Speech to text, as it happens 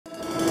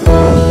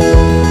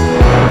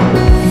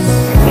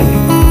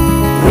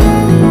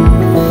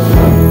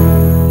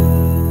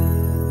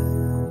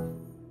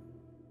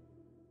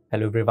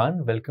Hello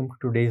everyone, welcome to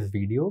today's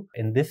video.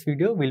 In this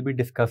video, we'll be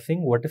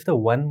discussing what is the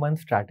 1 month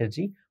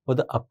strategy for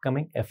the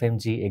upcoming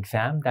FMGE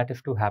exam that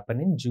is to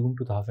happen in June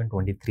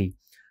 2023.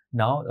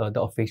 Now,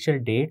 the official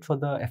date for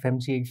the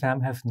FMGE exam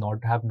have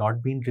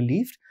not been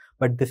released,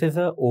 but this is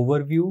an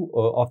overview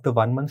of the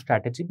 1 month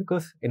strategy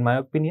because in my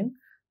opinion,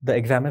 the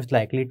exam is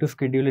likely to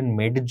schedule in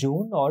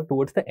mid-June or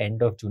towards the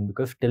end of June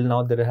because till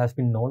now there has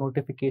been no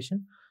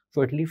notification.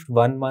 So at least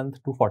 1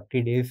 month to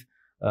 40 days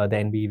the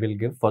NBE will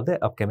give for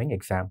the upcoming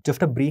exam.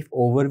 Just a brief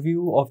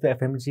overview of the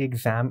FMGE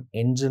exam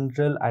in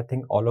general. I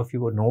think all of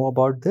you know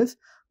about this,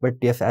 but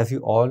yes, as you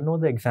all know,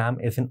 the exam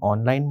is in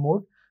online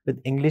mode with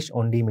English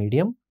only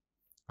medium.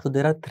 So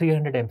there are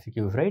 300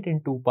 MCQs, right,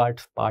 in two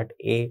parts, part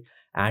A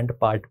and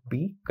part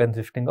B,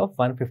 consisting of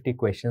 150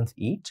 questions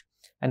each.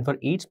 And for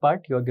each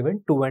part, you're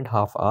given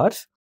 2.5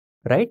 hours,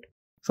 right?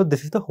 So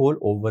this is the whole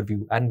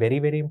overview, and very,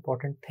 very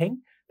important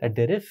thing that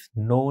there is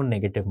no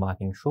negative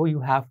marking. So you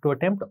have to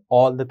attempt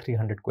all the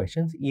 300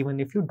 questions,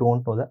 even if you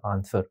don't know the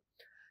answer,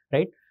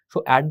 right?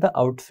 So at the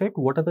outset,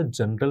 what are the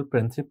general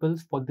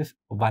principles for this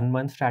 1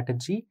 month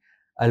strategy?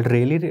 I'll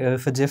really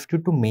suggest you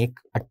to make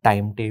a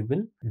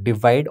timetable,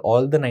 divide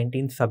all the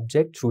 19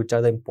 subjects, which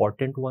are the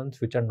important ones,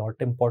 which are not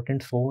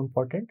important, so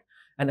important,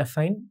 and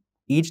assign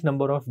each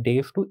number of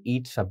days to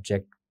each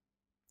subject.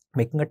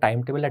 Making a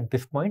timetable at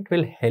this point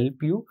will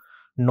help you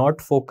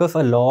not focus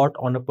a lot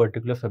on a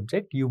particular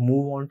subject. You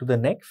move on to the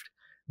next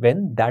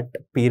when that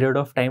period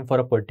of time for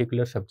a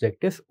particular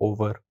subject is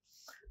over.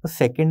 The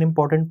second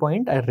important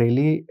point I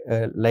really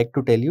like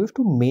to tell you is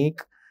to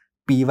make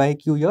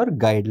PYQ your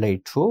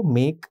guidelight. So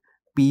make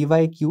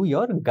PYQ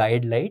your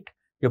guidelight.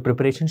 Your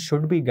preparation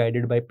should be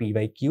guided by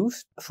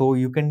PYQs. So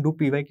you can do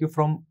PYQ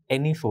from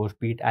any source,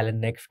 be it Allen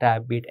Next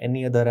app, be it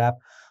any other app,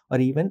 or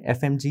even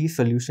FMGE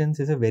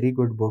Solutions is a very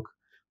good book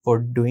for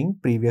doing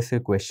previous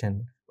year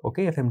question.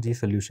 Okay, FMGE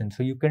Solutions.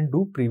 So you can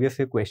do previous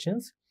year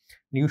questions.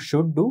 You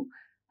should do,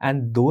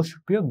 and those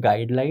should be a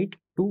guidelight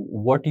to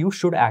what you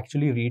should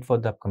actually read for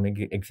the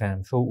upcoming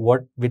exam.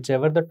 So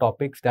whichever the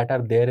topics that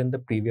are there in the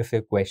previous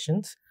year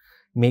questions,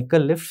 make a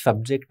list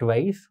subject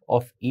wise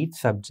of each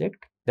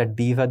subject that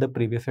these are the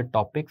previous year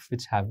topics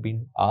which have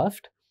been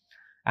asked,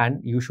 and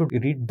you should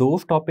read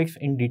those topics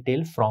in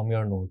detail from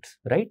your notes,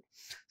 right?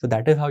 So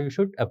that is how you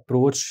should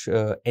approach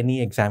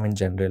any exam in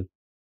general.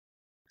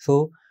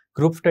 So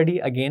group study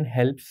again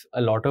helps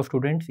a lot of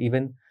students.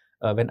 Even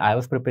when I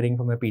was preparing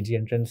for my PG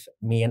entrance,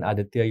 me and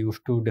Aditya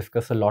used to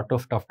discuss a lot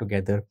of stuff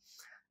together.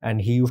 And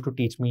he used to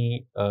teach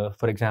me,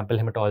 for example,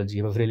 hematology.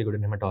 He was really good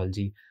in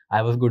hematology.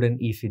 I was good in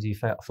ECG,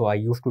 so I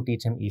used to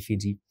teach him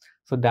ECG.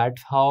 So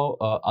that's how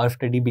our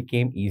study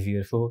became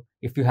easier. So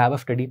if you have a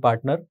study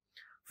partner,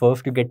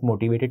 first you get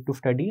motivated to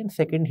study, and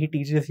second, he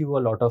teaches you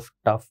a lot of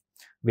stuff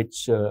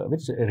which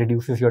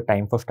reduces your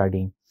time for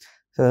studying.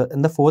 So,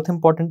 and the fourth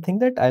important thing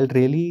that I'll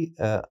really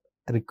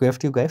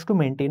request you guys to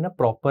maintain a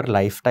proper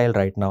lifestyle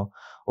right now.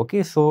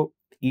 Okay, so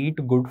eat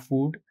good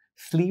food,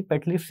 sleep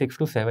at least 6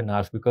 to 7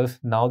 hours because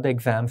now the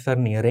exams are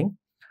nearing.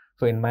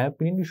 So in my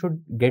opinion, you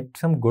should get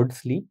some good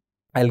sleep.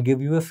 I'll give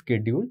you a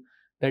schedule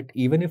that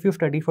even if you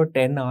study for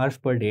 10 hours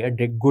per day, a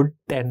good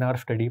 10 hour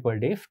study per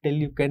day, still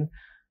you can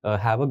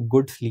have a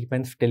good sleep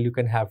and still you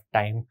can have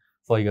time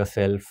for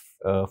yourself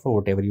for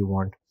whatever you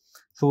want.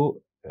 So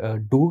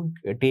do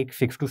take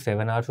 6 to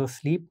 7 hours of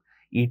sleep,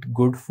 eat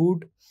good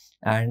food,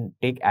 and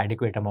take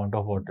adequate amount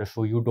of water.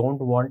 So you don't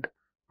want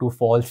to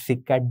fall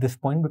sick at this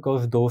point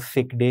because those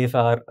sick days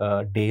are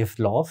days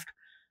lost,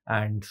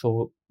 and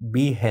so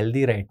be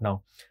healthy right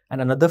now.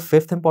 And another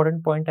fifth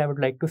important point I would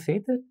like to say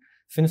that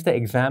since the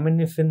exam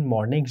is in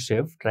morning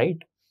shift, right?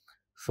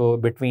 So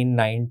between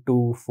 9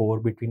 to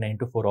 4,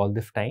 all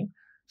this time.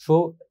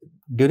 So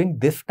during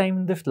this time,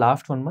 in this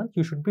last 1 month,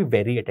 you should be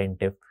very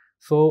attentive.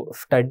 So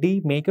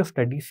make a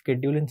study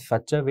schedule in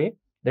such a way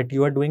that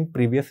you are doing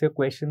previous year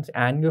questions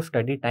and your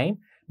study time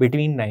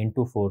between 9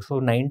 to 4. So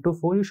 9 to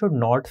 4, you should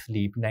not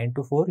sleep. 9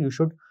 to 4, you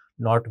should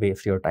not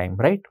waste your time,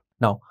 right?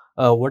 Now,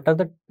 what are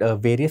the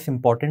various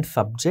important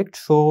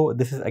subjects? So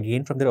this is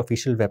again from their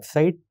official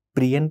website.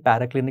 Pre and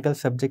paraclinical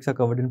subjects are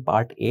covered in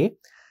part A.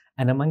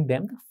 And among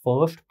them, the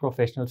first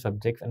professional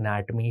subjects,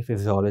 anatomy,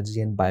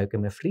 physiology, and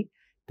biochemistry,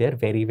 they're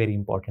very, very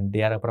important.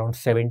 They are around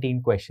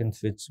 17 questions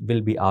which will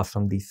be asked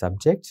from these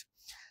subjects.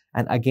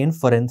 And again,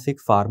 forensic,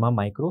 pharma,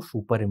 micro,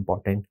 super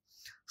important.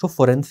 So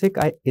forensic,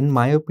 in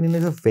my opinion,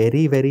 is a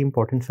very, very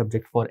important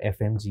subject for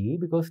FMGE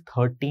because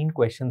 13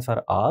 questions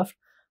are asked.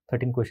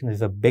 13 questions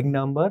is a big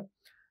number.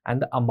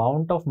 And the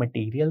amount of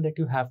material that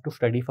you have to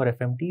study for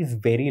FMT is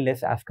very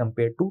less as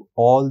compared to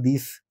all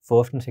these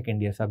first and second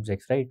year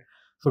subjects, right?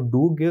 So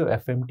do give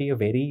FMT a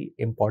very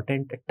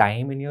important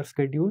time in your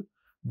schedule.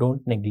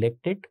 Don't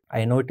neglect it.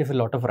 I know it is a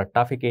lot of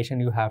ratification.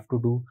 You have to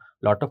do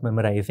a lot of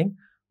memorizing,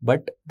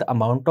 but the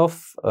amount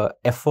of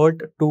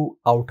effort to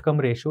outcome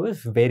ratio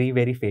is very,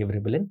 very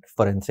favorable in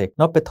forensic.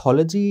 Now,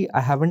 pathology,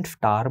 I haven't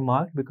star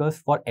marked because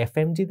for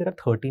FMG, there are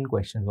 13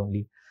 questions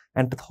only.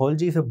 And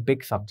pathology is a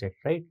big subject,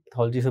 right?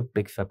 Pathology is a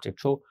big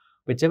subject. So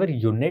whichever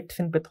units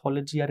in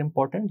pathology are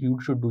important, you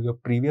should do your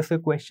previous year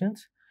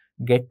questions.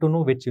 get to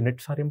know which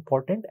units are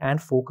important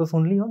and focus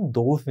only on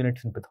those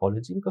units in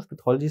pathology, because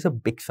pathology is a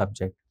big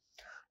subject.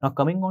 Now,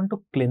 coming on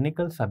to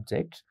clinical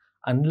subjects,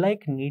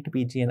 unlike NEET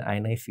PG and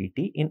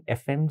INI-CET, in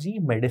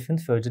FMG, medicine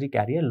surgery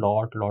carry a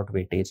lot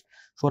weightage.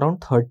 So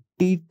around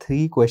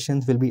 33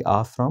 questions will be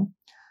asked from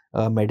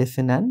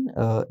medicine and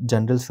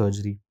general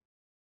surgery.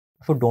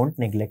 So don't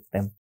neglect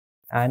them.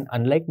 And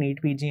unlike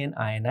NEET PG and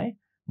INI,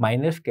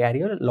 minors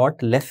carry a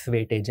lot less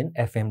weightage in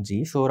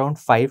FMG. So around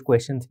 5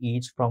 questions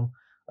each from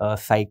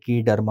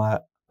psyche, derma,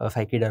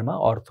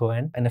 ortho,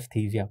 and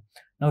anesthesia.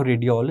 Now,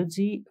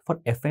 radiology for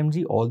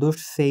FMG, although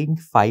saying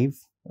 5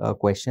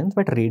 questions,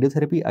 but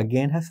radiotherapy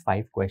again has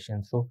 5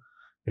 questions. So,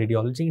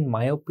 radiology, in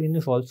my opinion,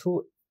 is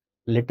also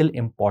little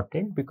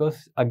important,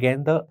 because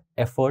again the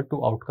effort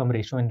to outcome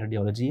ratio in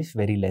radiology is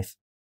very less.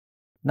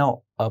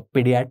 Now,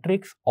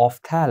 pediatrics,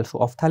 ophthal. So,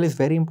 ophthal is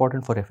very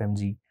important for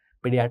FMG.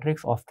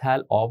 Pediatrics,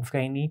 ophthal, obs,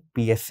 gynae,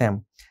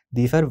 PSM.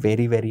 These are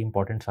very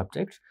important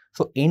subjects.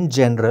 So, in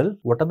general,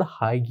 what are the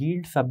high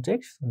yield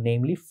subjects?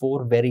 Namely,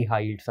 4 very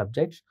high yield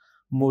subjects,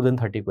 more than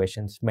 30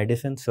 questions: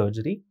 medicine,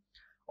 surgery,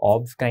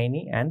 obs,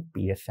 gynae, and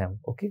PSM.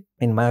 Okay.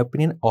 In my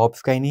opinion,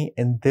 obs, gynae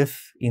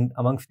in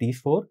amongst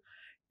these 4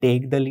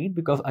 take the lead,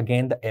 because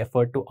again the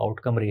effort to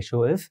outcome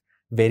ratio is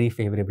very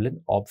favorable in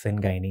obs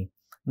and gynae.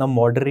 Now,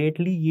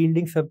 moderately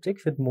yielding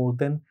subjects with more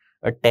than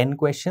 10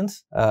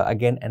 questions,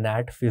 again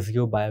anat,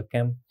 physio,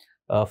 biochem,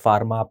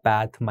 pharma,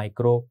 path,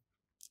 micro,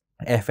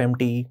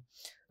 FMT,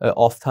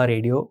 ophtha,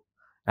 radio,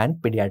 and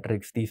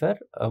pediatrics. These are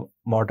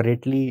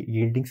moderately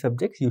yielding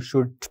subjects. You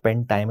should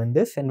spend time in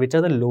this. And which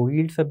are the low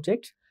yield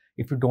subjects?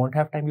 If you don't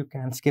have time, you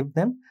can skip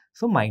them.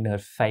 So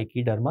minors,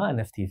 psyche, derma,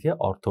 anesthesia,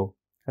 ortho,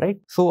 right?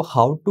 So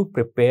how to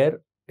prepare?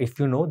 If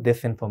you know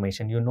this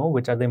information, you know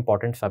which are the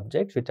important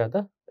subjects, which are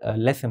the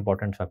less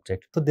important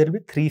subjects. So there will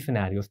be 3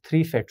 scenarios,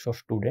 3 sets of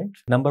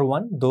students. Number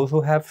 1, those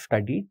who have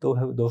studied,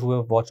 those who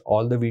have watched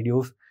all the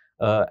videos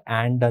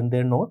and done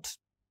their notes.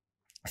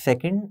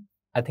 Second,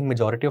 I think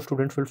majority of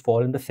students will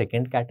fall in the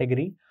second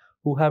category,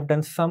 who have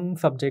done some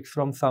subjects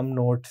from some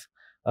notes,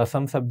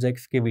 some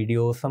subjects ke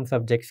videos, some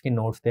subjects ke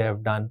notes they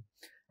have done.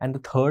 And the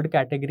third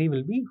category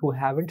will be who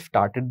haven't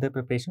started the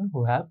preparation,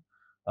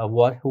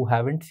 who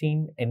haven't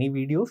seen any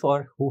videos,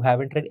 or who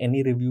haven't read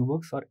any review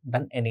books or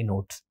done any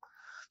notes.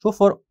 So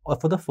for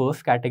the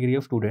first category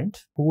of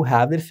students who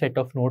have their set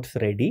of notes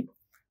ready,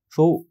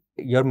 so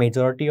your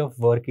majority of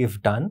work is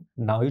done.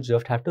 Now you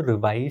just have to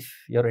revise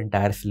your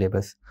entire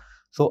syllabus.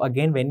 So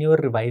again, when you are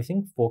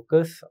revising,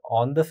 focus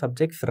on the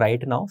subjects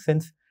right now,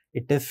 since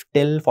it is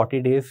still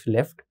 40 days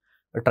left.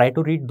 Try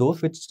to read those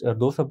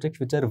subjects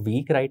which are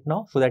weak right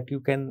now, so that you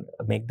can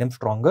make them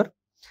stronger.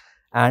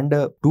 And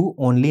do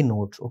only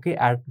notes. Okay,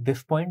 at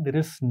this point there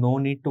is no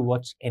need to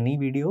watch any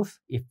videos,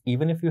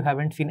 even if you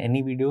haven't seen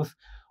any videos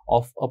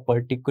of a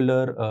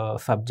particular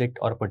subject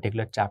or a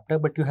particular chapter,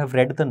 but you have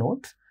read the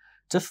notes.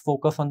 Just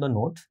focus on the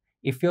notes.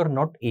 If you're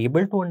not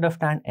able to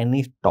understand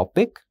any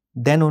topic,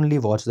 then only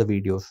watch the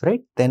videos,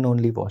 right? Then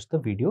only watch the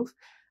videos.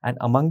 And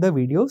among the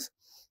videos,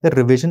 the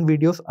revision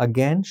videos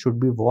again should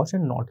be watched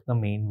and not the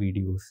main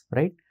videos,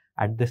 right?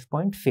 At this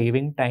point,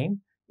 saving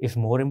time is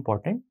more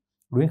important.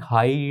 Doing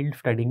high yield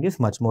studying is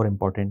much more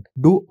important.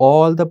 Do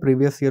all the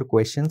previous year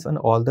questions on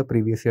all the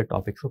previous year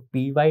topics. So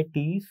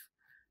PYTs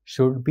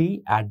should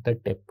be at the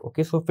tip.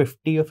 Okay, so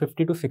 50 to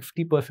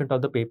 60%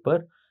 of the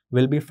paper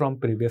will be from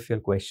previous year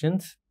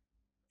questions.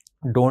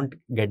 Don't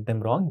get them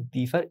wrong.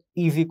 These are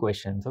easy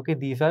questions. Okay,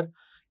 these are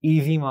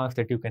easy marks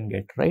that you can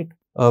get, right?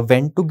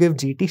 When to give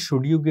GT?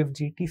 Should you give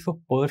GT?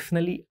 So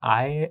personally,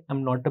 I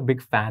am not a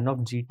big fan of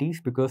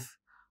GTs, because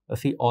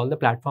see, all the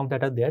platforms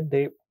that are there,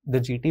 the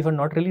GTs are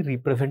not really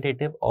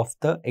representative of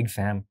the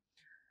exam,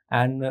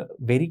 and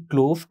very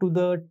close to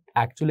the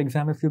actual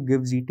exam. If you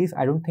give GTs,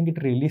 I don't think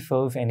it really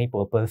serves any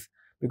purpose,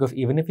 because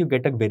even if you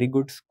get a very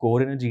good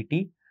score in a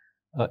GT,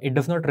 it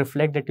does not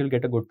reflect that you'll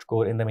get a good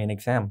score in the main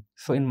exam.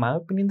 So in my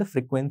opinion, the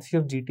frequency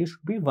of GT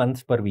should be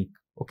once per week.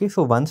 Okay,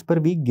 so once per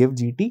week, give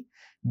GT,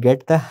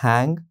 get the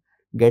hang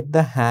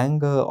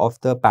of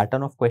the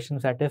pattern of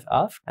questions that is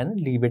asked, and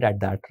leave it at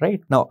that,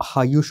 right? Now,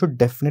 how you should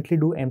definitely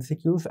do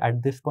MCQs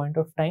at this point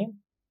of time.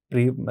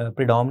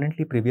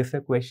 Predominantly previous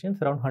year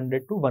questions, around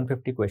 100 to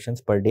 150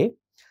 questions per day,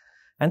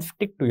 and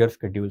stick to your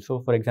schedule.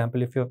 So for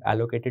example, if you have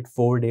allocated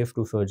 4 days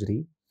to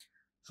surgery,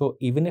 so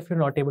even if you're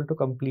not able to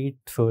complete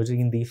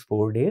surgery in these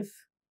 4 days,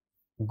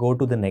 go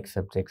to the next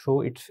subject.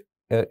 So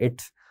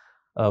it's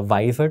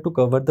wiser to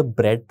cover the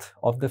breadth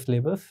of the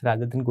syllabus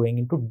rather than going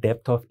into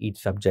depth of each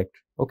subject.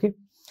 Okay.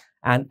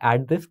 And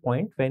at this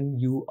point, when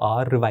you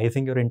are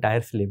revising your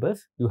entire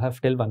syllabus, you have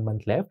still 1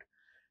 month left.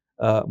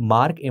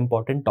 Mark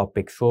important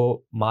topics.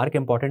 So mark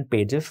important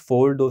pages,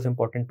 fold those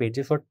important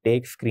pages, or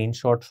take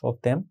screenshots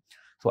of them.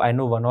 So I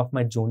know one of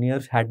my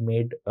juniors had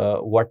made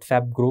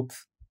WhatsApp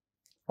groups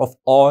of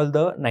all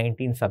the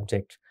 19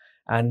 subjects,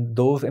 and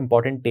those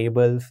important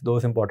tables,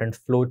 those important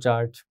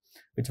flowcharts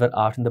which were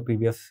asked in the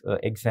previous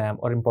exam,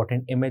 or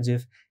important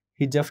images,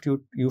 he just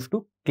used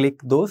to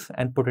click those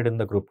and put it in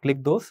the group,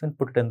 click those and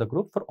put it in the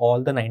group for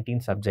all the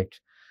 19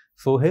 subjects.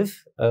 So his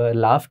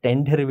last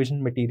 10-day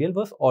revision material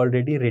was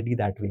already ready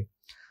that way.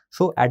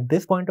 So at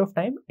this point of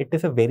time, it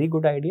is a very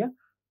good idea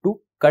to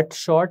cut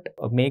short,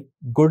 make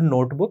good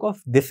notebook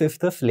of this is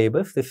the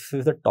syllabus, this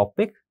is the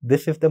topic,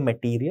 this is the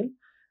material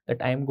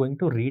that I am going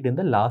to read in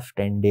the last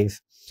 10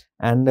 days.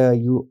 And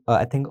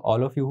I think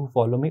all of you who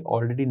follow me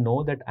already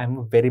know that I'm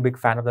a very big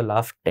fan of the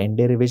last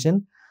 10-day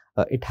revision.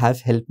 It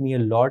has helped me a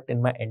lot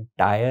in my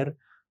entire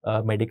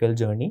medical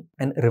journey,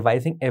 and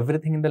revising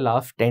everything in the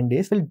last 10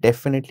 days will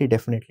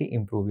definitely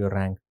improve your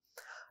rank.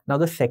 Now,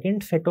 the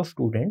second set of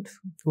students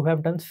who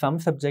have done some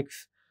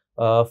subjects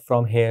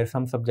from here,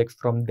 some subjects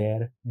from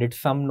there, did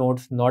some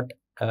notes,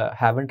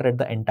 haven't read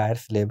the entire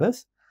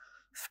syllabus,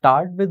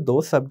 start with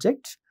those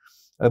subjects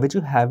which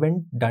you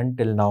haven't done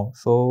till now.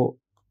 So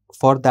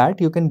for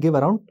that, you can give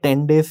around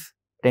 10 days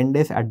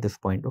at this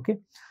point. Okay.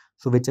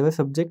 So whichever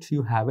subjects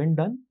you haven't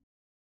done,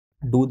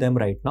 do them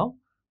right now.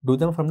 Do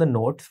them from the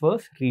notes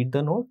first, read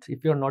the notes.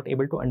 If you're not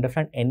able to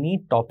understand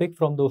any topic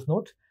from those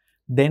notes,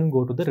 then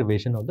go to the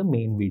revision of the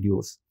main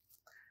videos.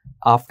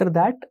 After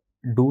that,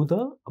 do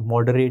the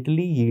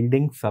moderately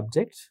yielding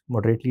subjects.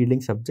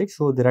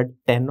 So there are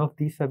 10 of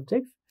these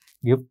subjects.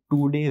 Give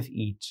 2 days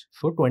each.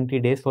 So 20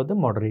 days for the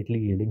moderately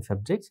yielding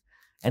subjects.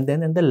 And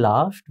then in the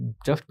last,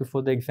 just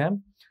before the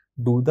exam,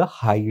 do the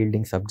high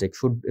yielding subjects.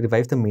 So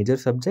revise the major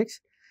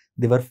subjects.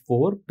 There were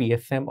 4: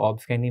 PSM,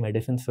 Obs, Gynae,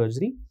 Medicine,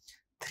 Surgery.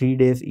 3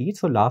 days each.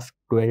 So last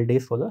 12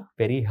 days for the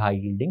very high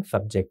yielding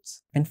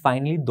subjects. And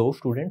finally, those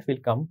students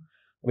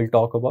will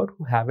talk about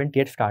who haven't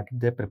yet started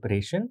their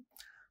preparation.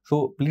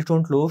 So please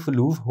don't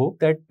lose hope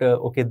that,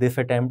 okay, this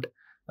attempt,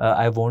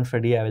 I won't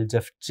study, I will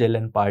just chill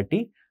and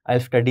party. I'll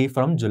study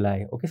from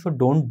July. Okay, so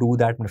don't do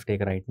that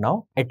mistake right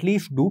now. At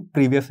least do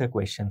previous year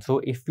questions.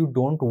 So if you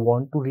don't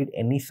want to read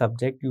any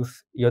subject,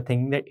 you're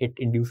thinking that it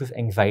induces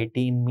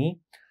anxiety in me,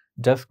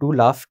 just do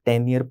last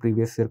 10-year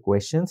previous year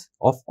questions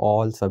of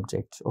all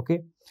subjects. Okay,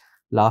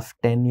 last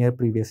 10-year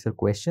previous year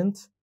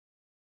questions,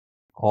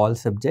 all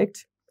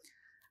subjects,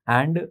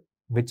 and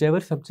whichever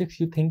subjects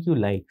you think you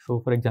like. So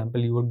for example,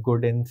 you were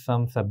good in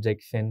some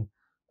subjects in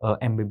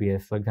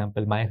MBBS. For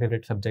example, my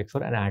favorite subjects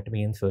were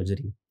anatomy and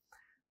surgery.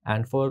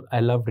 And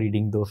I love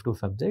reading those two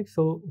subjects.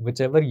 So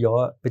whichever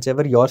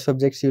your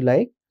subjects you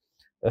like,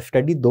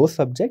 study those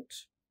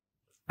subjects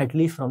at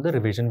least from the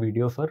revision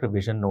videos or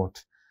revision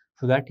notes,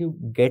 so that you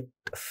get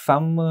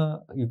some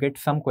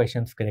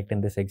questions correct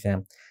in this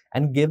exam.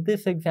 And give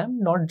this exam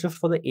not just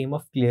for the aim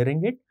of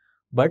clearing it,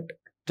 but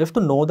just to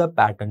know the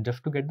pattern,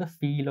 just to get the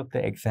feel of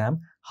the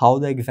exam, how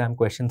the exam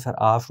questions are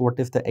asked, what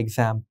is the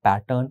exam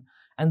pattern,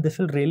 and this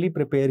will really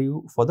prepare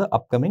you for the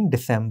upcoming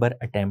December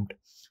attempt.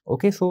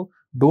 Okay, so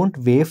don't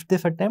waste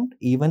this attempt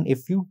even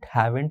if you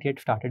haven't yet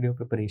started your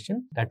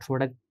preparation. That's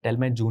what I tell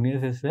my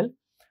juniors as well,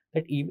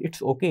 that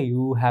it's okay,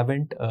 you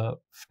haven't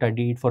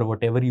studied for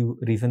whatever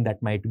reason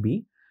that might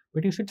be,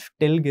 but you should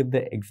still give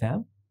the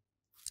exam.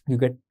 You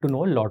get to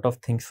know a lot of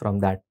things from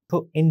that.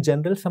 So in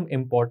general, some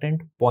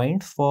important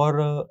points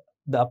for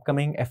the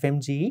upcoming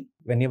FMGE: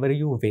 whenever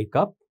you wake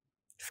up,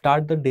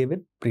 start the day with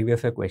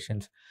previous year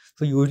questions.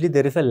 So usually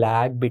there is a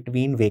lag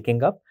between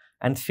waking up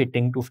and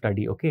sitting to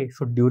study. Okay,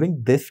 so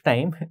during this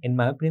time, in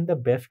my opinion, the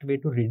best way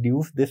to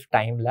reduce this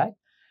time lag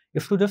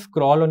is to just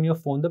scroll on your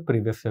phone the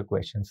previous year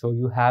questions. So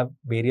you have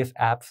various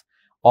apps.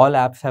 All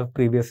apps have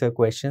previous year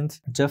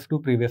questions. Just do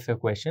previous year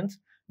questions.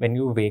 When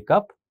you wake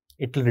up,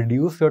 it will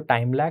reduce your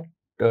time lag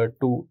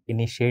to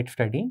initiate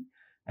studying.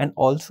 And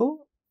also,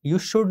 you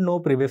should know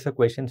previous year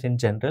questions in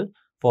general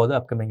for the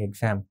upcoming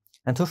exam.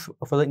 And so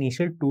for the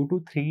initial 2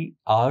 to 3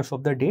 hours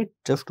of the day,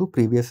 just do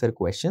previous year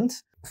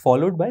questions,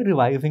 followed by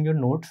revising your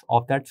notes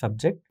of that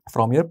subject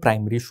from your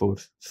primary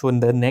source. So in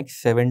the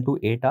next 7 to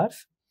 8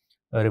 hours,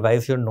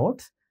 revise your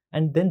notes.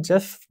 And then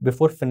just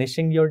before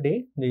finishing your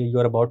day,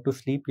 you're about to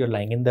sleep, you're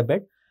lying in the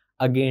bed,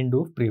 again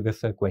do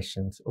previous year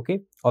questions,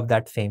 okay, of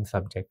that same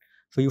subject.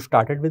 So you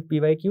started with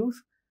PYQs,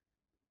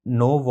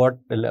 know what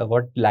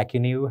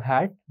lacunae you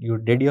had, you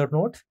did your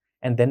notes,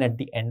 and then at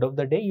the end of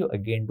the day, you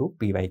again do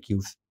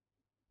PYQs.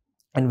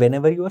 And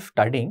whenever you are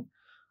studying,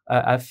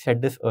 I've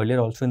said this earlier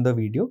also in the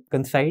video,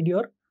 coincide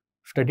your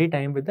study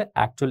time with the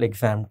actual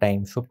exam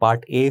time. So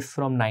part A is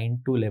from 9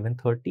 to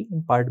 11:30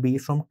 and part B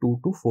is from 2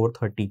 to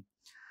 4:30,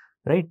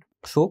 right?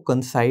 So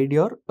coincide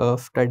your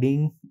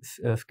studying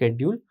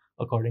schedule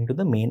according to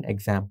the main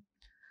exam.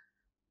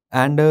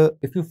 And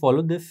if you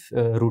follow this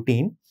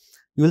routine,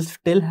 you will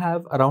still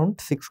have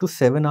around 6 to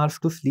 7 hours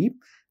to sleep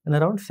and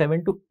around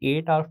 7 to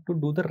 8 hours to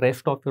do the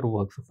rest of your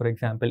work. So for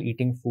example,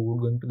 eating food,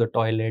 going to the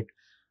toilet,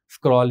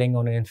 scrolling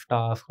on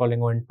Insta,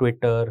 scrolling on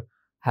Twitter,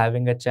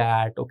 having a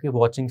chat, okay,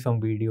 watching some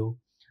video.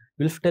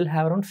 You'll still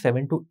have around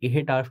 7 to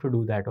 8 hours to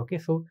do that, okay?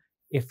 So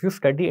if you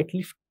study at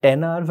least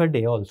 10 hours a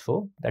day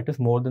also, that is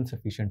more than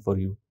sufficient for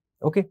you,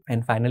 okay?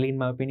 And finally, in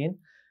my opinion,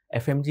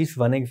 FMG is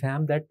one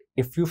exam that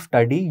if you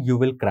study, you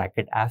will crack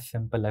it, as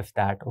simple as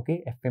that,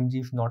 okay? FMG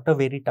is not a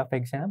very tough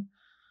exam.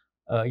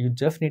 You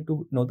just need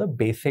to know the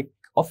basic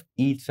of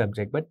each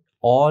subject, but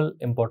all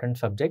important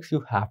subjects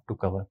you have to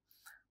cover,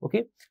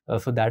 okay?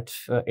 So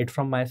that's it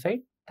from my side.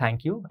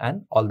 Thank you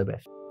and all the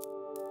best.